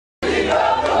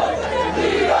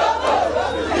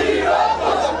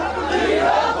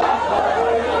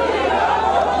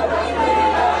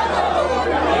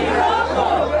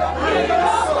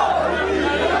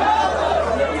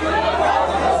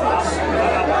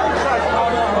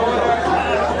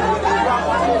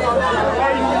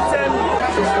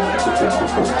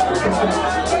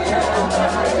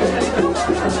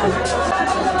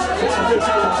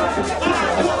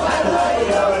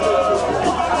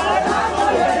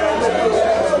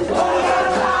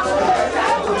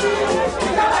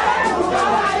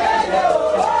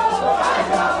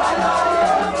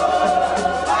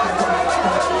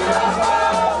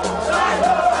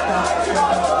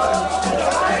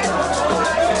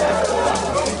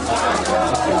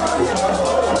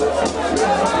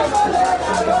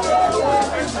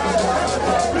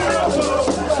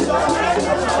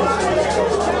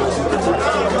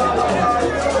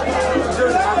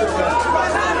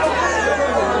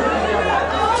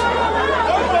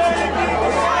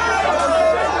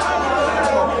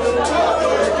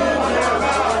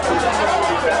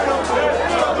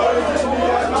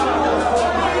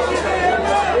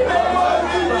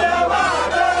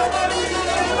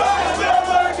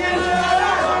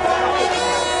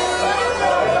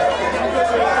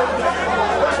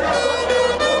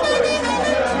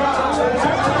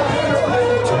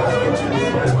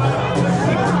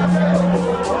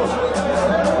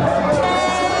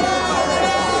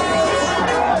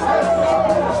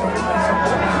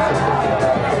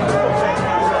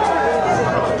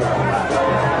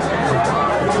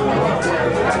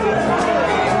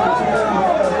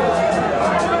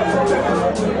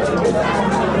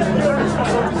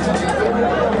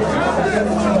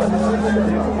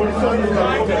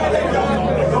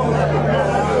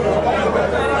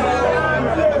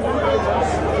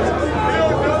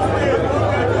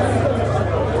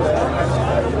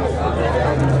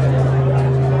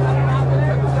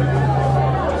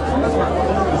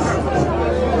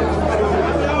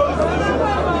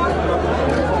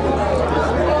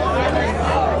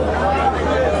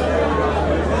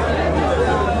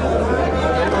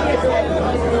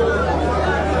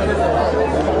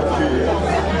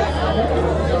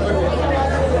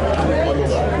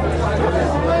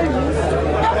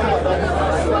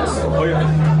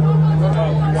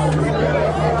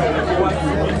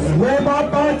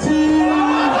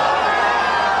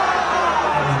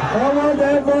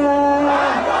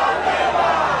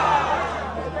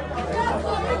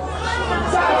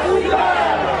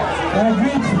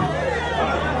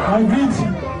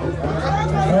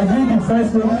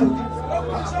First Lady.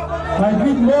 I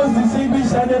greet most distinguished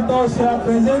senators here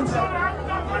present,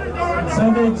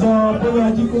 Senator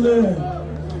Akinyelure,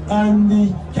 and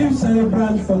the chief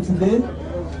celebrant for today,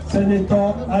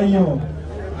 Senator Akinyelure,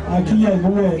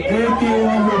 aka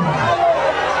Ondo.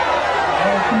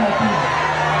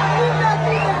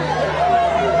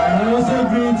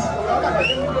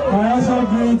 I also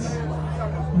greet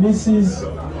Mrs.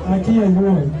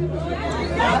 Akinyelure.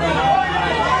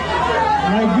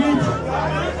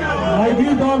 I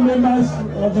greet all members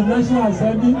of the National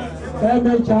Assembly,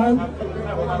 MHR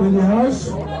in the House.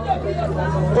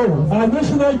 Oh, our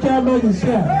National Chairman is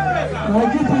here. I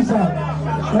greet you, sir.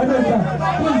 MHR,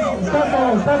 please step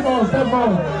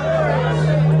forward.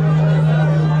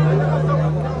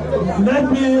 Let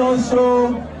me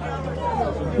also,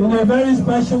 in a very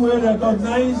special way,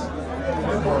 recognize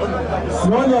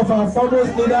one of our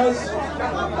foremost leaders,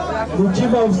 the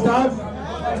Chief of Staff,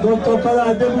 Dr.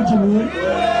 Kola Adebujimi.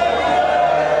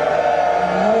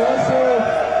 I also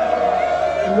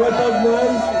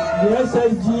recognize the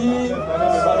SSG,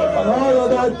 all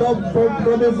other top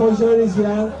prominent functionaries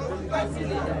here.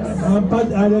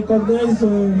 I recognize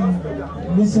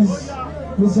Mrs.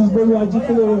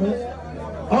 Akinyelure.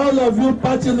 All of you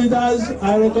party leaders,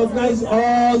 I recognize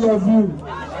all of you.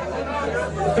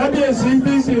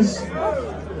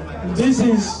 This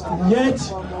is yet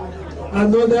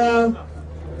another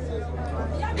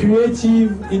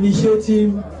creative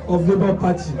initiative of Labour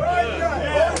Party.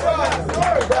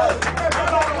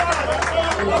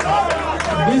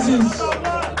 This is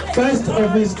first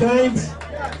of its kind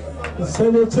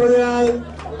Senatorial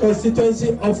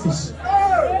Constituency office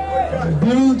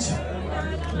built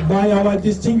by our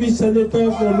distinguished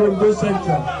senator from Ondo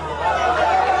Central.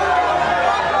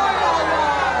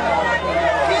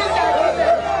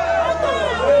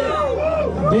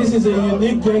 This is a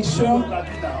unique gesture.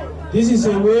 This is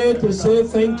a way to say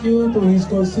thank you to his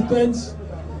constituents.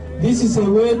 This is a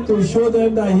way to show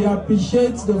them that he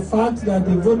appreciates the fact that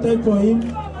they voted for him.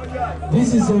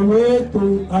 This is a way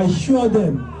to assure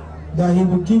them that he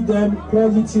will give them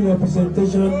quality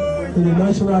representation in the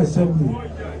National Assembly.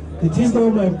 It is now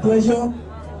my pleasure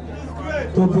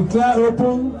to declare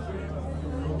open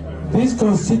this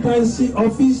constituency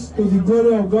office to the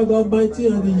glory of God Almighty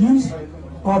and the use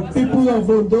of people of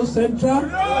Ondo Central.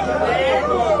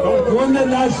 Only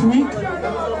last week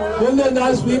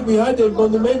we had a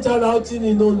monumental outing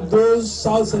in Ondo's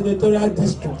South Senatorial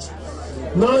District.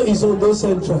 Now it's Ondo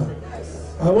Central.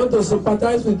 I want to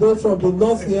sympathize with those from the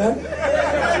north here.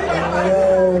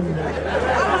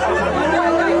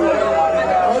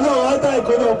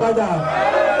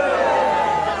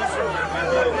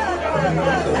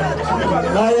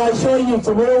 I assure you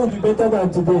tomorrow will be better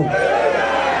than today.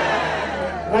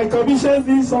 I commission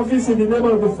this office in the name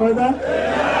of the Father,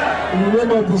 in the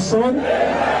name of the Son,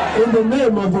 in the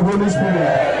name of the Holy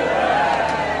Spirit.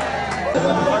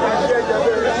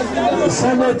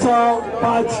 Senator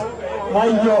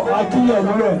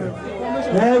Akinyelure,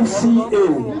 MCA,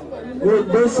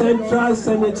 Ondo Central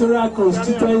Senatorial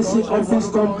Constituency Office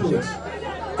Complex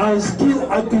and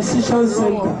Skill Acquisition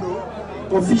Center,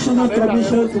 officially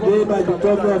commissioned today by the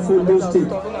Governor of Ondo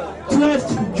State.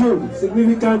 12th June,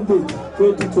 significant date,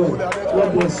 2012.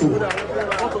 God bless you.